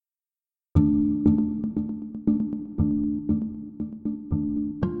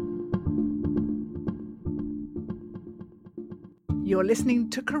You're listening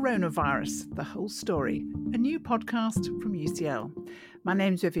to Coronavirus, The Whole Story, a new podcast from UCL. My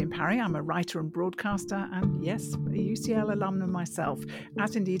name's Vivienne Parry. I'm a writer and broadcaster and, yes, a UCL alumna myself,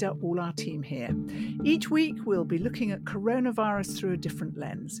 as indeed are all our team here. Each week we'll be looking at coronavirus through a different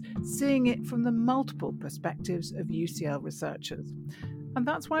lens, seeing it from the multiple perspectives of UCL researchers. And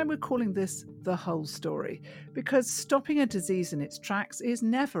that's why we're calling this The Whole Story, because stopping a disease in its tracks is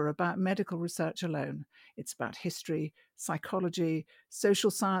never about medical research alone. It's about history, psychology,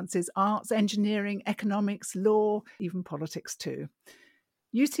 social sciences, arts, engineering, economics, law, even politics too.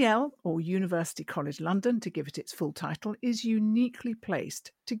 UCL, or University College London, to give it its full title, is uniquely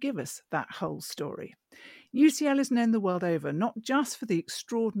placed to give us that whole story. UCL is known the world over, not just for the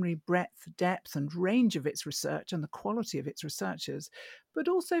extraordinary breadth, depth and range of its research and the quality of its researchers, but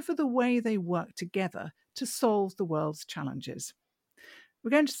also for the way they work together to solve the world's challenges. We're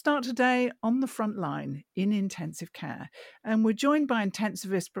going to start today on the front line in intensive care, and we're joined by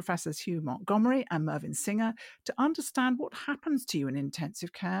intensivist Professors Hugh Montgomery and Mervyn Singer to understand what happens to you in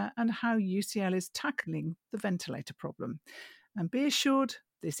intensive care and how UCL is tackling the ventilator problem. And be assured,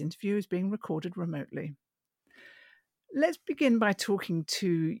 this interview is being recorded remotely. Let's begin by talking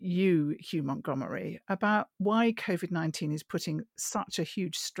to you, Hugh Montgomery, about why COVID-19 is putting such a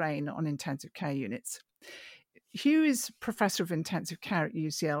huge strain on intensive care units. Hugh is Professor of Intensive Care at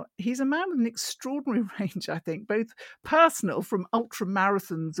UCL. He's a man with an extraordinary range, I think, both personal from ultra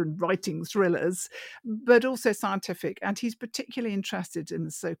marathons and writing thrillers, but also scientific. And he's particularly interested in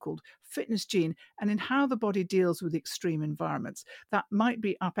the so-called fitness gene and in how the body deals with extreme environments. That might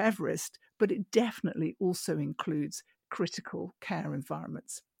be up Everest, but it definitely also includes critical care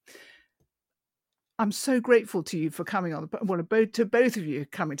environments. I'm so grateful to you for coming on, to both of you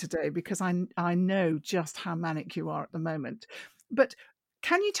coming today, because I know just how manic you are at the moment. But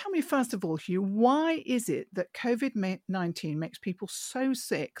can you tell me, first of all, Hugh, why is it that COVID-19 makes people so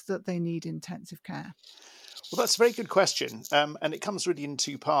sick that they need intensive care? Well, that's a very good question, and it comes really in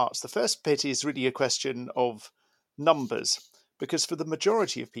two parts. The first bit is really a question of numbers, because for the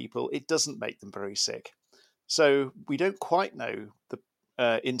majority of people, it doesn't make them very sick. So we don't quite know the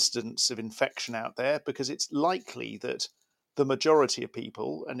incidence of infection out there, because it's likely that the majority of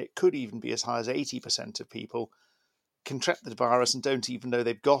people, and it could even be as high as 80% of people, contract the virus and don't even know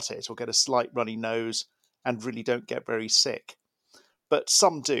they've got it, or get a slight runny nose and really don't get very sick. But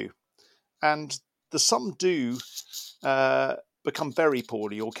some do. And the some do become very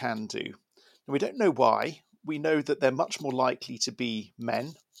poorly, or can do. And we don't know why. We know that they're much more likely to be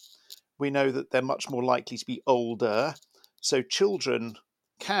men. We know that they're much more likely to be older. So children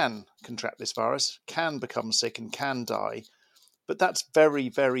can contract this virus, can become sick and can die. But that's very,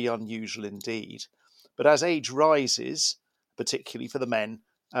 very unusual indeed. But as age rises, particularly for the men,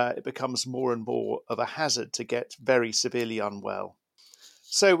 it becomes more and more of a hazard to get very severely unwell.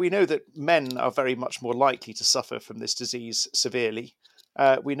 So we know that men are very much more likely to suffer from this disease severely.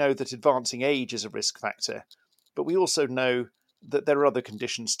 We know that advancing age is a risk factor, but we also know that there are other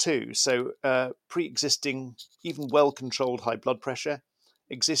conditions too. So pre-existing, even well-controlled high blood pressure,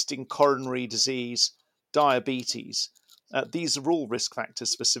 existing coronary disease, diabetes, these are all risk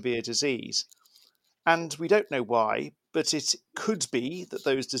factors for severe disease. And we don't know why, but it could be that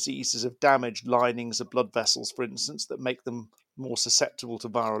those diseases have damaged linings of blood vessels, for instance, that make them more susceptible to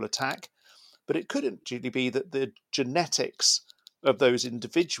viral attack. But it could actually be that the genetics of those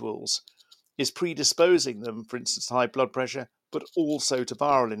individuals is predisposing them, for instance, to high blood pressure, but also to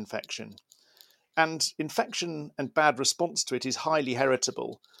viral infection. And infection and bad response to it is highly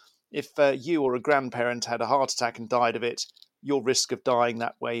heritable. If you or a grandparent had a heart attack and died of it, your risk of dying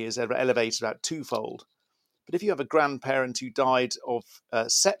that way is elevated about twofold. But if you have a grandparent who died of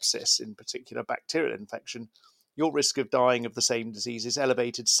sepsis, in particular bacterial infection, your risk of dying of the same disease is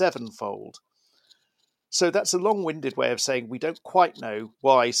elevated sevenfold. So that's a long-winded way of saying we don't quite know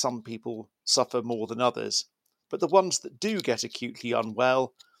why some people suffer more than others. But the ones that do get acutely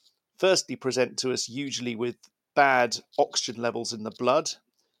unwell firstly present to us usually with bad oxygen levels in the blood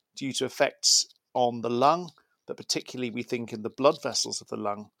due to effects on the lung, but particularly we think in the blood vessels of the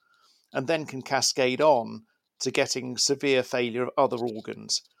lung, and then can cascade on to getting severe failure of other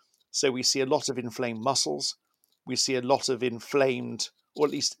organs. So we see a lot of inflamed muscles, we see a lot of inflamed, or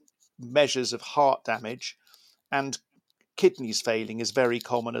at least measures of heart damage, and kidneys failing is very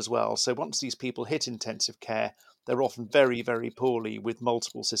common as well. So once these people hit intensive care, they're often very, very poorly with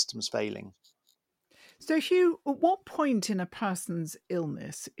multiple systems failing. So, Hugh, at what point in a person's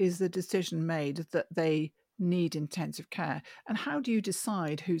illness is the decision made that they need intensive care? And how do you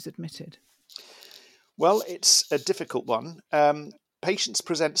decide who's admitted? Well, it's a difficult one. Patients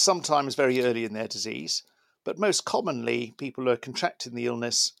present sometimes very early in their disease. But most commonly, people who are contracting the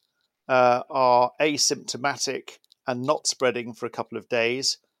illness are asymptomatic and not spreading for a couple of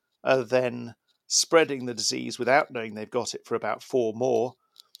days, then spreading the disease without knowing they've got it for about 4 more,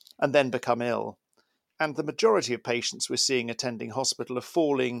 and then become ill. And the majority of patients we're seeing attending hospital are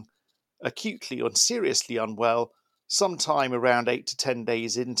falling acutely or seriously unwell sometime around 8 to 10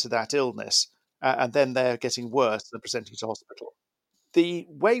 days into that illness, and then they're getting worse and presenting to hospital. The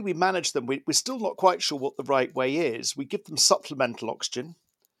way we manage them, we're still not quite sure what the right way is. We give them supplemental oxygen.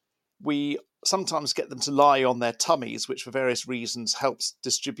 We sometimes get them to lie on their tummies, which for various reasons helps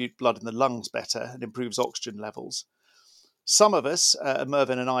distribute blood in the lungs better and improves oxygen levels. Some of us,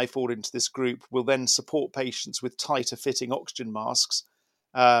 Mervyn and I fall into this group, will then support patients with tighter fitting oxygen masks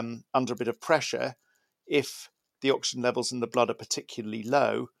under a bit of pressure if the oxygen levels in the blood are particularly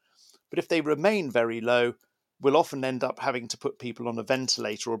low. But if they remain very low, we'll often end up having to put people on a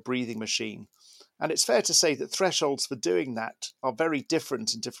ventilator or a breathing machine. And it's fair to say that thresholds for doing that are very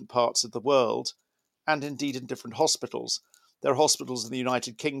different in different parts of the world and indeed in different hospitals. There are hospitals in the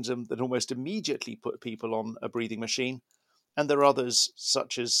United Kingdom that almost immediately put people on a breathing machine, and there are others,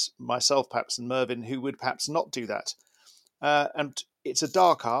 such as myself perhaps and Mervyn, who would perhaps not do that. And it's a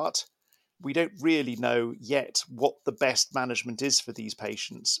dark art. We don't really know yet what the best management is for these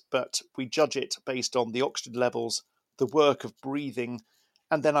patients, but we judge it based on the oxygen levels, the work of breathing,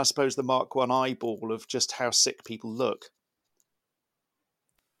 and then I suppose the Mark 1 eyeball of just how sick people look.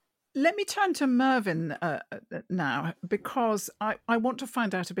 Let me turn to Mervyn now, because I want to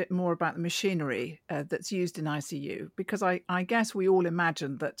find out a bit more about the machinery that's used in ICU, because I guess we all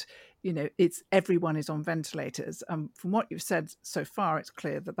imagine that, it's everyone is on ventilators. From what you've said so far, it's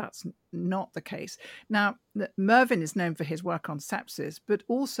clear that that's not the case. Now, Mervyn is known for his work on sepsis, but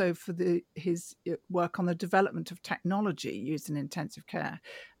also for his work on the development of technology used in intensive care.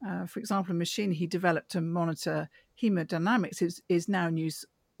 For example, a machine he developed to monitor hemodynamics is now in use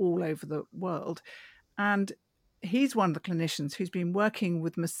all over the world. And he's one of the clinicians who's been working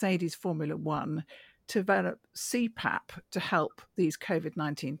with Mercedes Formula One to develop CPAP to help these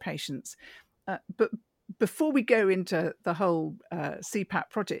COVID-19 patients. But before we go into the whole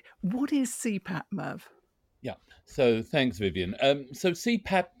CPAP project, what is CPAP, Merv? Yeah, so thanks, Vivian. So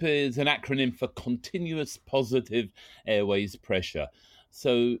CPAP is an acronym for Continuous Positive Airways Pressure.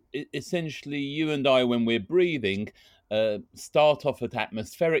 So essentially, you and I, when we're breathing, start off at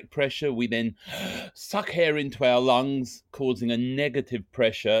atmospheric pressure. We then suck air into our lungs, causing a negative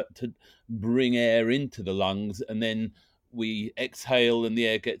pressure to bring air into the lungs, and then we exhale and the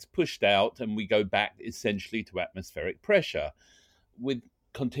air gets pushed out and we go back essentially to atmospheric pressure. With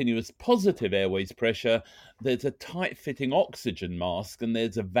continuous positive airways pressure, there's a tight-fitting oxygen mask and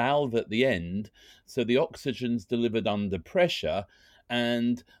there's a valve at the end, so the oxygen's delivered under pressure,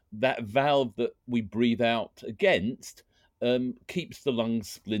 and that valve that we breathe out against keeps the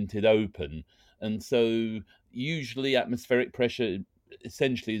lungs splinted open. And so usually atmospheric pressure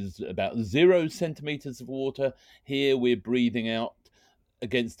essentially is about 0 centimeters of water. Here we're breathing out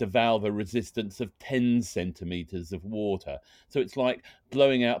against a valve a resistance of 10 centimeters of water. So it's like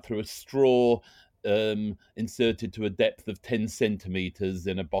blowing out through a straw inserted to a depth of 10 centimeters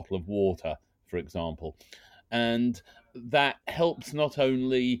in a bottle of water, for example. And that helps not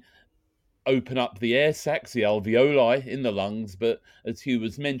only open up the air sacs, the alveoli in the lungs, but as Hugh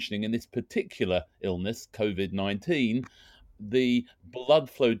was mentioning, in this particular illness, COVID-19, the blood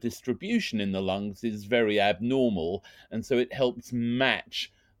flow distribution in the lungs is very abnormal, and so it helps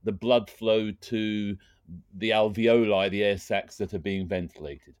match the blood flow to the alveoli, the air sacs that are being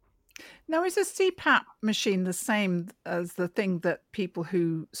ventilated. Now, is a CPAP machine the same as the thing that people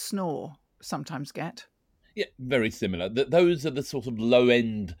who snore sometimes get? Yeah, very similar. Those are the sort of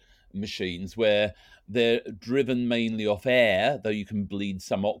low-end machines where they're driven mainly off air, though you can bleed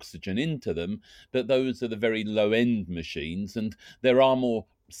some oxygen into them. But those are the very low-end machines, and there are more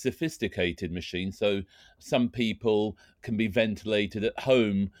sophisticated machines. So some people can be ventilated at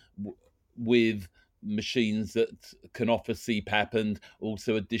home with machines that can offer CPAP and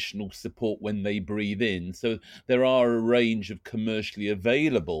also additional support when they breathe in. So there are a range of commercially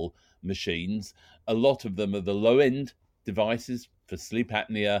available machines. A lot of them are the low-end devices for sleep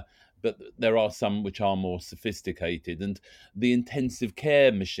apnea, but there are some which are more sophisticated. And the intensive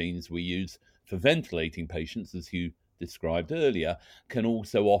care machines we use for ventilating patients, as you described earlier, can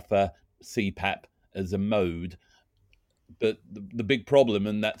also offer CPAP as a mode. But the big problem,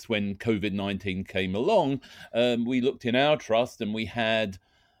 and that's when COVID-19 came along, we looked in our trust and we had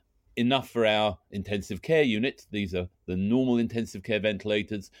enough for our intensive care units. These are the normal intensive care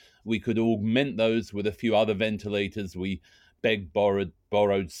ventilators. We could augment those with a few other ventilators. We begged, borrowed,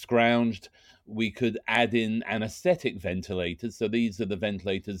 scrounged. We could add in anaesthetic ventilators. So these are the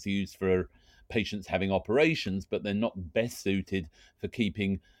ventilators used for patients having operations, but they're not best suited for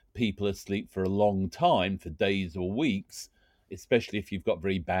keeping people asleep for a long time, for days or weeks, especially if you've got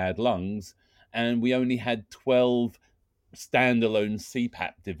very bad lungs. And we only had 12 standalone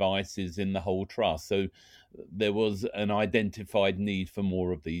CPAP devices in the whole trust. So there was an identified need for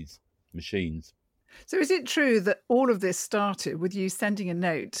more of these machines. So is it true that all of this started with you sending a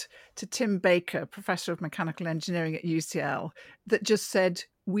note to Tim Baker, Professor of Mechanical Engineering at UCL, that just said,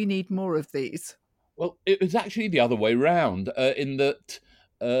 we need more of these? Well, it was actually the other way round, in that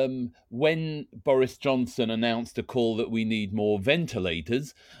when Boris Johnson announced a call that we need more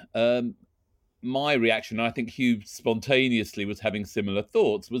ventilators, my reaction, I think Hugh spontaneously was having similar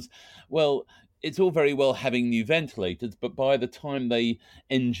thoughts, was, well, it's all very well having new ventilators, but by the time they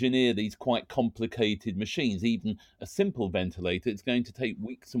engineer these quite complicated machines, even a simple ventilator, it's going to take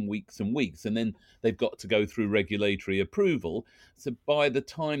weeks and weeks and weeks, and then they've got to go through regulatory approval. So by the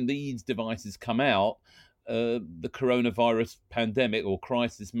time these devices come out, the coronavirus pandemic or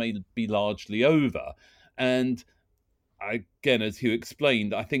crisis may be largely over. And again, as Hugh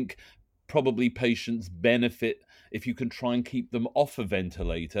explained, I think probably patients benefit if you can try and keep them off a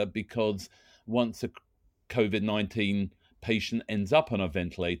ventilator, because once a COVID-19 patient ends up on a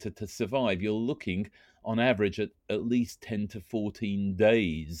ventilator, to survive, you're looking on average at least 10 to 14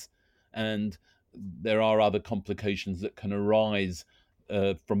 days. And there are other complications that can arise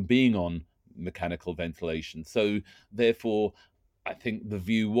from being on mechanical ventilation. So therefore, I think the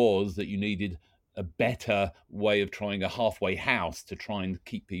view was that you needed a better way of trying a halfway house to try and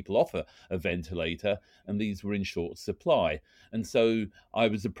keep people off a ventilator, and these were in short supply. And so I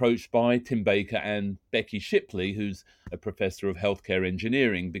was approached by Tim Baker and Becky Shipley, who's a professor of healthcare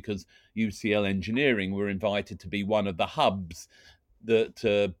engineering, because UCL Engineering were invited to be one of the hubs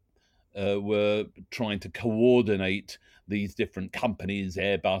that were trying to coordinate these different companies,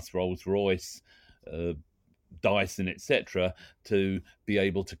 Airbus, Rolls-Royce, Dyson, etc., to be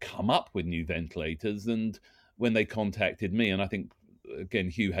able to come up with new ventilators. And when they contacted me, and I think again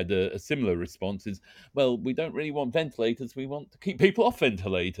Hugh had a similar response, is, well, we don't really want ventilators, we want to keep people off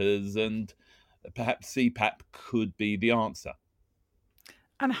ventilators, and perhaps CPAP could be the answer.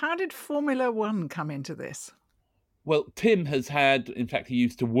 And how did Formula One come into this? Well, Tim has had, in fact, he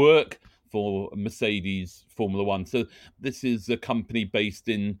used to work for Mercedes Formula One. So this is a company based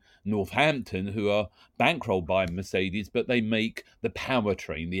in Northampton who are bankrolled by Mercedes, but they make the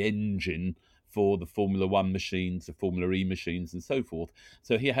powertrain, the engine for the Formula One machines, the Formula E machines, and so forth.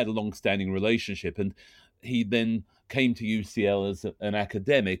 So he had a long-standing relationship, and he then came to UCL as an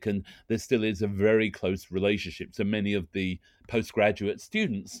academic, and there still is a very close relationship. So many of the postgraduate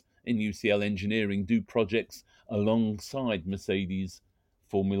students in UCL Engineering do projects alongside Mercedes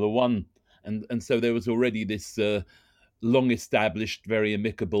Formula One. And so there was already this long established, very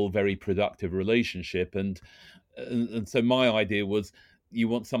amicable, very productive relationship. And so my idea was, you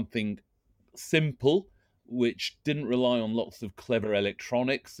want something simple, which didn't rely on lots of clever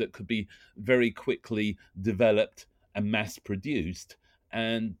electronics, that could be very quickly developed and mass produced.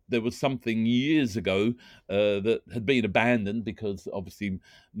 And there was something years ago that had been abandoned, because obviously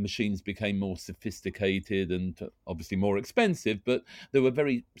machines became more sophisticated and obviously more expensive, but there were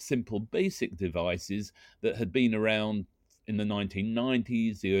very simple basic devices that had been around in the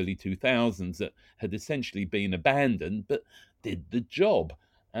 1990s, the early 2000s, that had essentially been abandoned but did the job.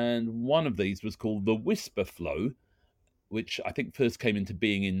 And one of these was called the WhisperFlow, which I think first came into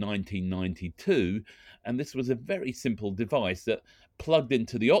being in 1992. And this was a very simple device that plugged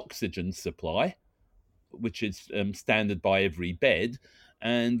into the oxygen supply, which is standard by every bed.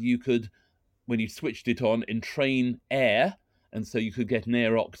 And you could, when you switched it on, entrain air. And so you could get an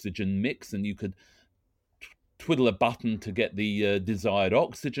air-oxygen mix, and you could twiddle a button to get the desired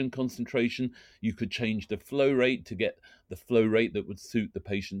oxygen concentration. You could change the flow rate to get the flow rate that would suit the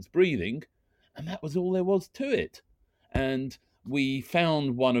patient's breathing. And that was all there was to it. And we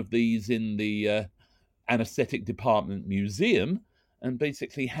found one of these in the anaesthetic department museum, and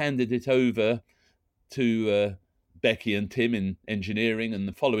basically handed it over to Becky and Tim in engineering. And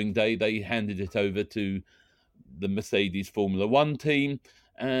the following day, they handed it over to the Mercedes Formula One team.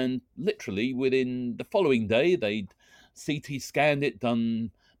 And literally within the following day, they'd CT scanned it,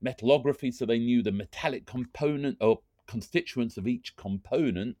 done metallography, so they knew the metallic component or constituents of each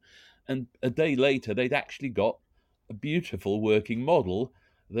component. And a day later, they'd actually got a beautiful working model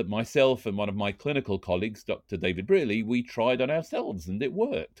that myself and one of my clinical colleagues, Dr. David Brearley, we tried on ourselves, and it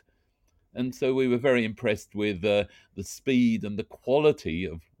worked. And so we were very impressed with the speed and the quality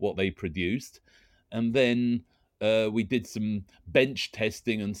of what they produced. And then we did some bench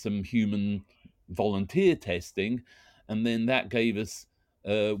testing and some human volunteer testing, and then that gave us,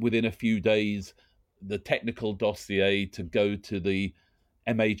 within a few days, the technical dossier to go to the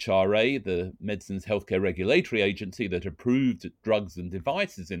MHRA, the Medicines Healthcare Regulatory Agency that approved drugs and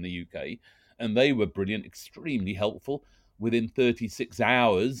devices in the UK, and they were brilliant, extremely helpful. Within 36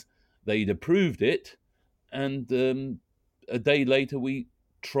 hours, they'd approved it, and a day later, we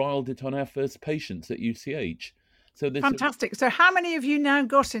trialled it on our first patients at UCH. So this, Fantastic. So how many have you now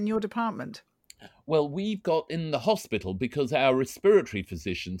got in your department? well, we've got in the hospital because our respiratory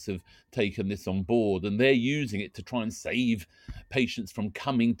physicians have taken this on board, and they're using it to try and save patients from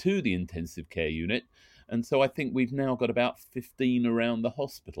coming to the intensive care unit. And so I think we've now got about 15 around the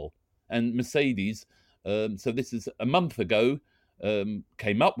hospital. And Mercedes, so this is a month ago,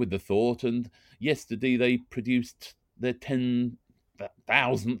 came up with the thought, and yesterday they produced their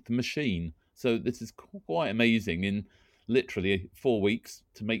 10,000th machine. So this is quite amazing in literally 4 weeks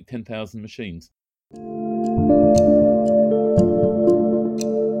to make 10,000 machines.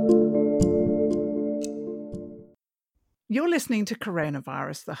 You're listening to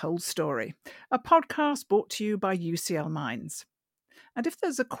Coronavirus, The Whole Story, a podcast brought to you by UCL Minds. And if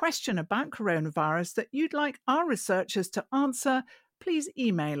there's a question about coronavirus that you'd like our researchers to answer, please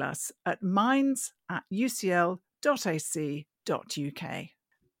email us at minds@ucl.ac.uk.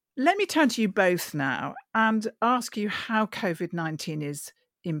 Let me turn to you both now and ask you how COVID-19 is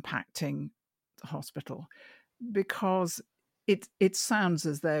impacting the hospital, because it sounds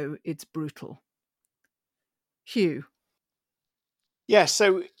as though it's brutal. Hugh. Yeah,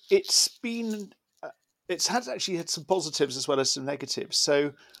 so it's actually had some positives as well as some negatives.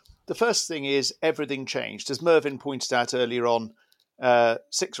 So the first thing is everything changed. As Mervyn pointed out earlier on,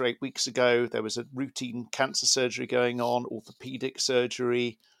 6 or 8 weeks ago, there was a routine cancer surgery going on, orthopaedic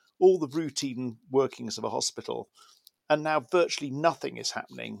surgery, all the routine workings of a hospital. And now virtually nothing is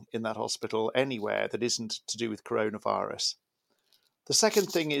happening in that hospital anywhere that isn't to do with coronavirus. The second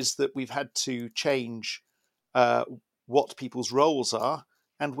thing is that we've had to change what people's roles are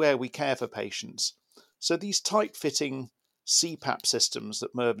and where we care for patients. So these tight-fitting CPAP systems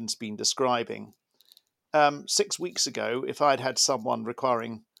that Mervyn's been describing, 6 weeks ago, if I'd had someone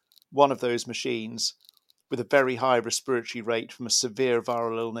requiring one of those machines with a very high respiratory rate from a severe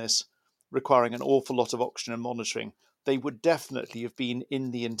viral illness, requiring an awful lot of oxygen and monitoring, they would definitely have been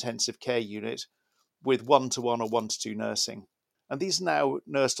in the intensive care unit with 1-to-1 or 1-to-2 nursing. And these are now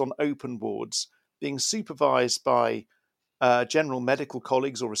nursed on open wards, being supervised by general medical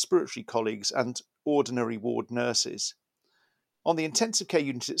colleagues or respiratory colleagues and ordinary ward nurses. On the intensive care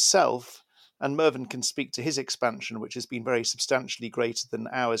unit itself, and Mervyn can speak to his expansion, which has been very substantially greater than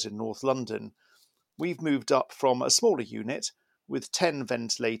ours in North London, we've moved up from a smaller unit with 10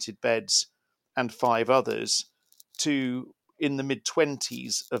 ventilated beds and 5 others to in the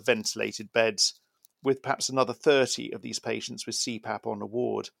mid-20s of ventilated beds with perhaps another 30 of these patients with CPAP on a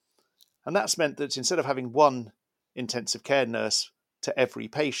ward. And that's meant that instead of having one intensive care nurse to every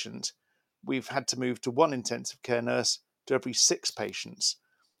patient, we've had to move to one intensive care nurse to every 6 patients,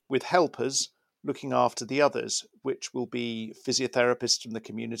 with helpers looking after the others, which will be physiotherapists from the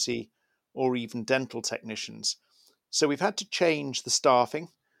community or even dental technicians. So we've had to change the staffing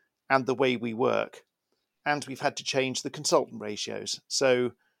and the way we work, and we've had to change the consultant ratios.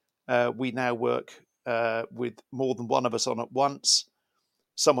 So we now work with more than one of us on at once,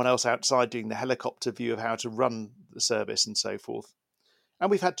 someone else outside doing the helicopter view of how to run the service and so forth. And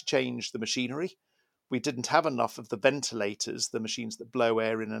we've had to change the machinery. We didn't have enough of the ventilators, the machines that blow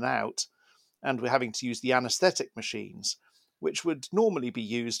air in and out, and we're having to use the anaesthetic machines, which would normally be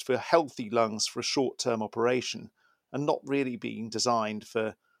used for healthy lungs for a short-term operation and not really being designed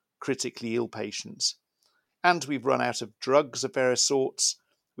for critically ill patients. And we've run out of drugs of various sorts.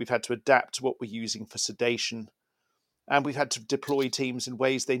 We've had to adapt to what we're using for sedation. And we've had to deploy teams in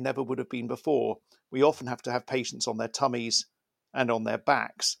ways they never would have been before. We often have to have patients on their tummies and on their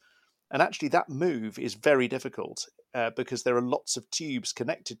backs. And actually that move is very difficult because there are lots of tubes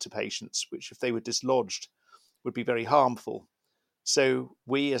connected to patients, which if they were dislodged would be very harmful. So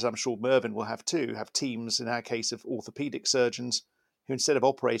we, as I'm sure Mervyn will have too, have teams, in our case, of orthopaedic surgeons who, instead of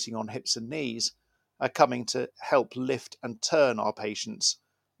operating on hips and knees, are coming to help lift and turn our patients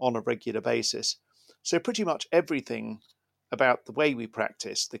on a regular basis. So pretty much everything about the way we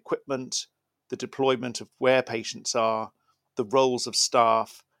practice, the equipment, the deployment of where patients are, the roles of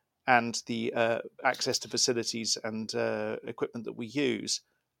staff, and the access to facilities and equipment that we use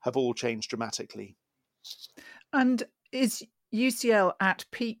have all changed dramatically. And is UCL at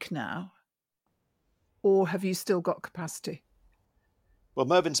peak now, or have you still got capacity? Well,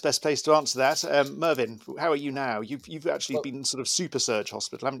 Mervyn's best place to answer that. Mervyn, how are you now? You've actually been sort of super surge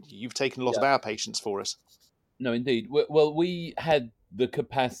hospital, haven't you? You've taken a lot of our patients for us. No, indeed. Well, we had the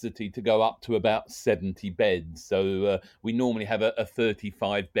capacity to go up to about 70 beds. So we normally have a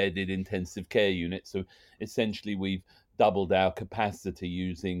 35-bedded intensive care unit. So essentially, we've doubled our capacity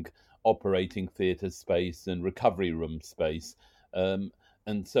using operating theatre space and recovery room space.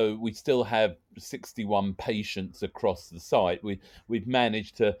 And so we still have 61 patients across the site. We've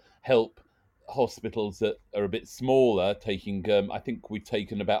managed to help hospitals that are a bit smaller, taking I think we've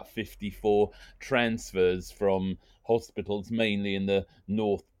taken about 54 transfers from hospitals mainly in the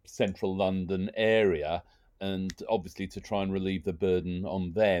north central London area, and obviously to try and relieve the burden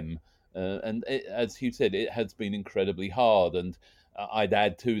on them. As Hugh said, it has been incredibly hard, and I'd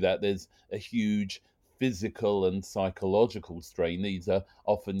add to that there's a huge physical and psychological strain. These are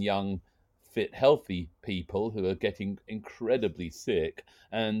often young, fit, healthy people who are getting incredibly sick,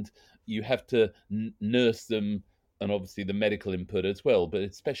 and you have to nurse them, and obviously the medical input as well, but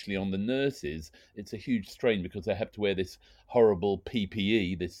especially on the nurses, it's a huge strain because they have to wear this horrible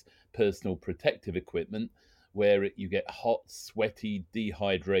PPE, this personal protective equipment, where you get hot, sweaty,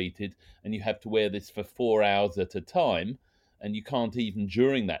 dehydrated, and you have to wear this for 4 hours at a time, and you can't even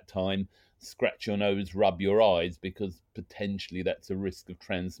during that time scratch your nose, rub your eyes, because potentially that's a risk of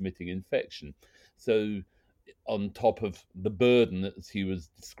transmitting infection. So on top of the burden that he was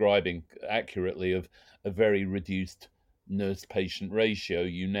describing accurately of a very reduced nurse-patient ratio,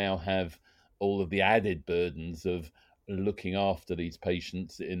 you now have all of the added burdens of looking after these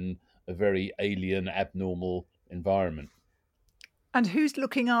patients in a very alien, abnormal environment. And who's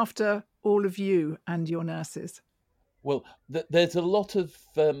looking after all of you and your nurses? Well, there's a lot of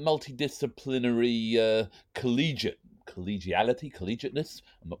multidisciplinary collegiateness.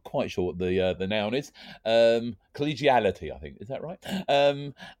 I'm not quite sure what the noun is. Collegiality, I think, is that right?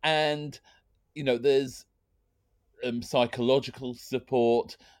 And there's psychological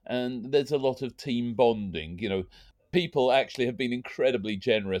support, and there's a lot of team bonding. People actually have been incredibly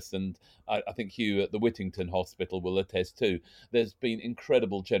generous, and I think Hugh at the Whittington Hospital will attest too. There's been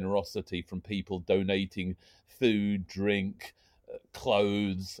incredible generosity from people donating food, drink,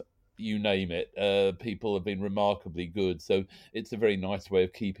 clothes, you name it. People have been remarkably good, so it's a very nice way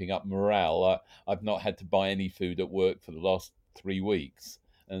of keeping up morale. I've not had to buy any food at work for the last 3 weeks,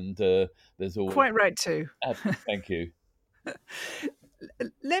 and there's always Quite right too. Thank you.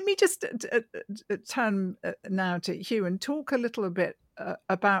 Let me just turn now to Hugh and talk a little bit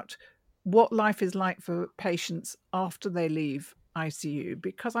about what life is like for patients after they leave ICU,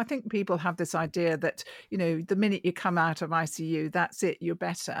 because I think people have this idea that, the minute you come out of ICU, that's it, you're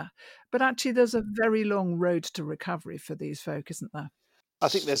better. But actually, there's a very long road to recovery for these folk, isn't there? I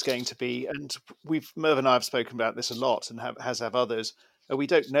think there's going to be, and Merv and I have spoken about this a lot, and have others. We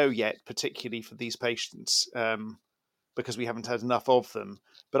don't know yet, particularly for these patients, because we haven't had enough of them.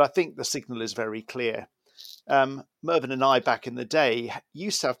 But I think the signal is very clear. Mervyn and I, back in the day,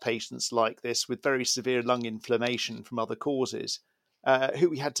 used to have patients like this with very severe lung inflammation from other causes, who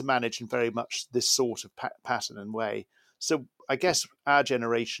we had to manage in very much this sort of pattern and way. So I guess our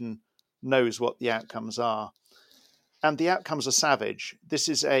generation knows what the outcomes are. And the outcomes are savage. This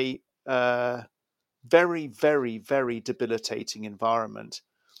is a very, very, very debilitating environment.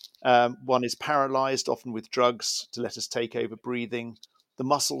 One is paralyzed, often with drugs to let us take over breathing. The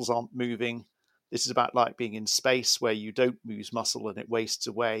muscles aren't moving. This is about like being in space where you don't use muscle and it wastes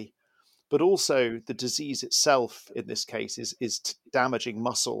away. But also the disease itself, in this case, is damaging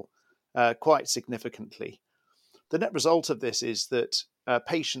muscle quite significantly. The net result of this is that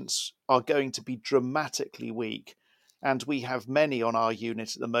patients are going to be dramatically weak. And we have many on our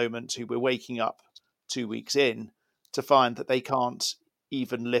unit at the moment who we're waking up 2 weeks in to find that they can't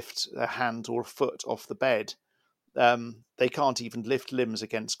even lift a hand or a foot off the bed. They can't even lift limbs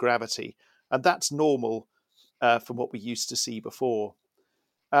against gravity. And that's normal from what we used to see before.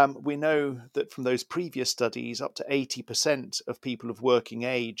 We know that from those previous studies, up to 80% of people of working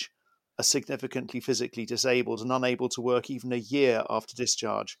age are significantly physically disabled and unable to work even a year after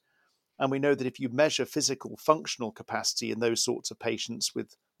discharge. And we know that if you measure physical functional capacity in those sorts of patients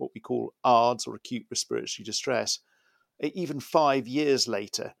with what we call ARDS, or acute respiratory distress, even 5 years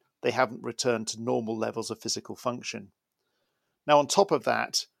later, they haven't returned to normal levels of physical function. Now, on top of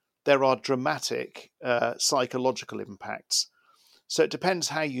that, there are dramatic psychological impacts. So it depends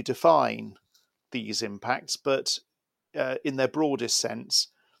how you define these impacts, but in their broadest sense,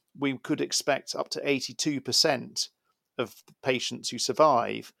 we could expect up to 82% of patients who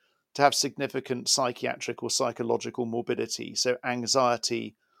survive to have significant psychiatric or psychological morbidity, so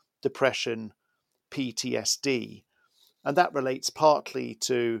anxiety, depression, PTSD. And that relates partly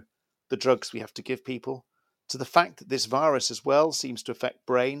to the drugs we have to give people, to the fact that this virus as well seems to affect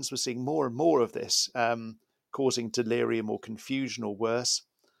brains. We're seeing more and more of this, causing delirium or confusion or worse.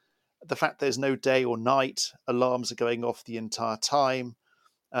 The fact there's no day or night, alarms are going off the entire time,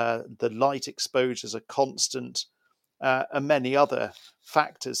 the light exposures are constant, and many other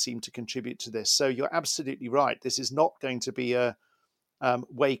factors seem to contribute to this. So you're absolutely right. This is not going to be a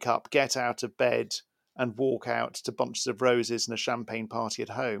wake up, get out of bed and walk out to bunches of roses and a champagne party at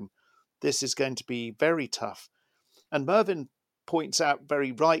home. This is going to be very tough. And Mervyn points out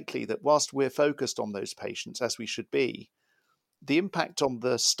very rightly that whilst we're focused on those patients, as we should be, the impact on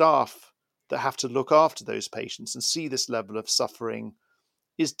the staff that have to look after those patients and see this level of suffering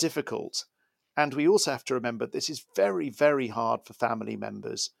is difficult. And we also have to remember this is very, very hard for family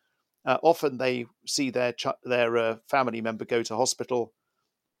members. Often they see their family member go to hospital.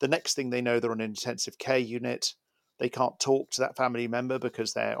 The next thing they know, they're on an intensive care unit. They can't talk to that family member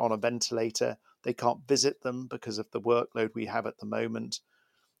because they're on a ventilator. They can't visit them because of the workload we have at the moment.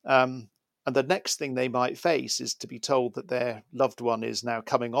 And the next thing they might face is to be told that their loved one is now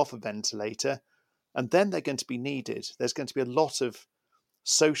coming off a ventilator, and then they're going to be needed. There's going to be a lot of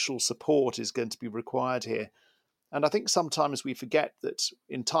social support is going to be required here. And I think sometimes we forget that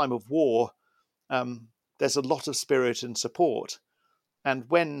in time of war, there's a lot of spirit and support. And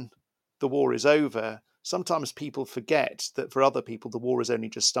when the war is over, sometimes people forget that for other people, the war has only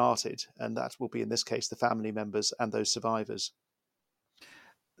just started. And that will be, in this case, the family members and those survivors.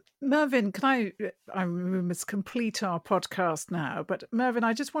 Mervyn, we must complete our podcast now, but Mervyn,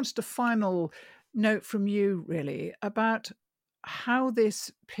 I just wanted a final note from you, really, about how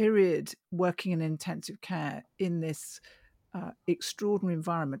this period working in intensive care in this extraordinary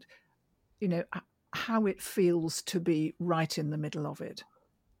environment, how it feels to be right in the middle of it.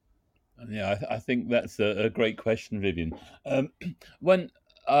 Yeah, I think that's a great question, Vivian. When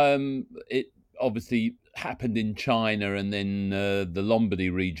it obviously happened in China, and then the Lombardy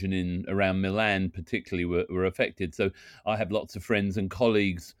region around Milan particularly were affected. So I have lots of friends and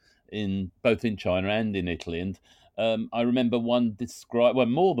colleagues both in China and in Italy. And I remember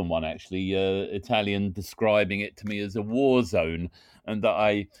more than one actually, Italian describing it to me as a war zone. And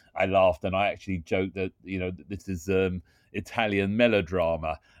I laughed, and I actually joked that, that this is Italian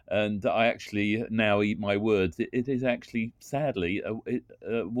melodrama. And I actually now eat my words. It is actually, sadly, a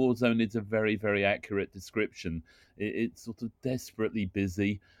war zone is a very, very accurate description. It's sort of desperately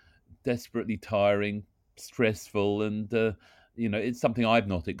busy, desperately tiring, stressful, and it's something I've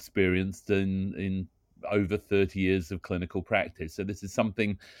not experienced in over 30 years of clinical practice. So this is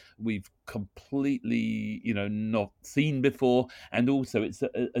something we've completely, not seen before. And also it's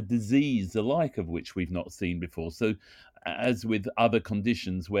a disease, the like of which we've not seen before. So as with other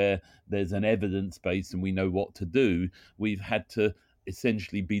conditions where there's an evidence base and we know what to do, we've had to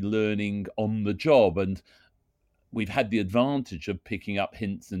essentially be learning on the job. And we've had the advantage of picking up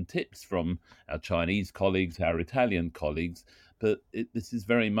hints and tips from our Chinese colleagues, our Italian colleagues, but this is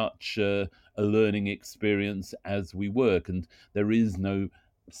very much a learning experience as we work, and there is no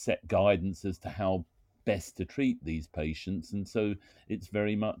set guidance as to how best to treat these patients. And so it's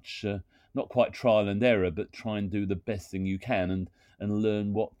very much not quite trial and error, but try and do the best thing you can and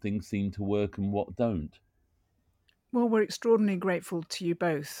learn what things seem to work and what don't. Well, we're extraordinarily grateful to you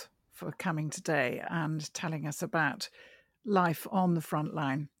both for coming today and telling us about life on the front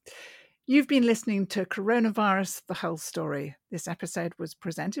line. You've been listening to Coronavirus, The Whole Story. This episode was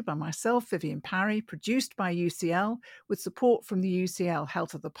presented by myself, Vivian Parry, produced by UCL, with support from the UCL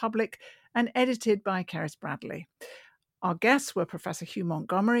Health of the Public, and edited by Keris Bradley. Our guests were Professor Hugh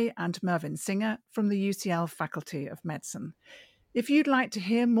Montgomery and Mervyn Singer from the UCL Faculty of Medicine. If you'd like to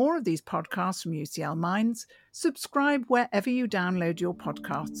hear more of these podcasts from UCL Minds, subscribe wherever you download your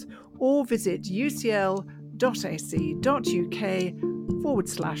podcasts or visit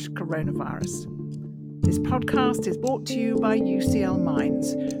ucl.ac.uk/coronavirus. This podcast is brought to you by UCL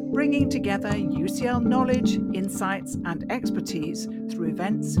Minds, bringing together UCL knowledge, insights and expertise through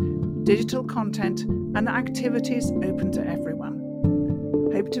events, digital content and activities open to everyone.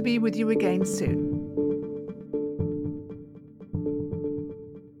 Hope to be with you again soon.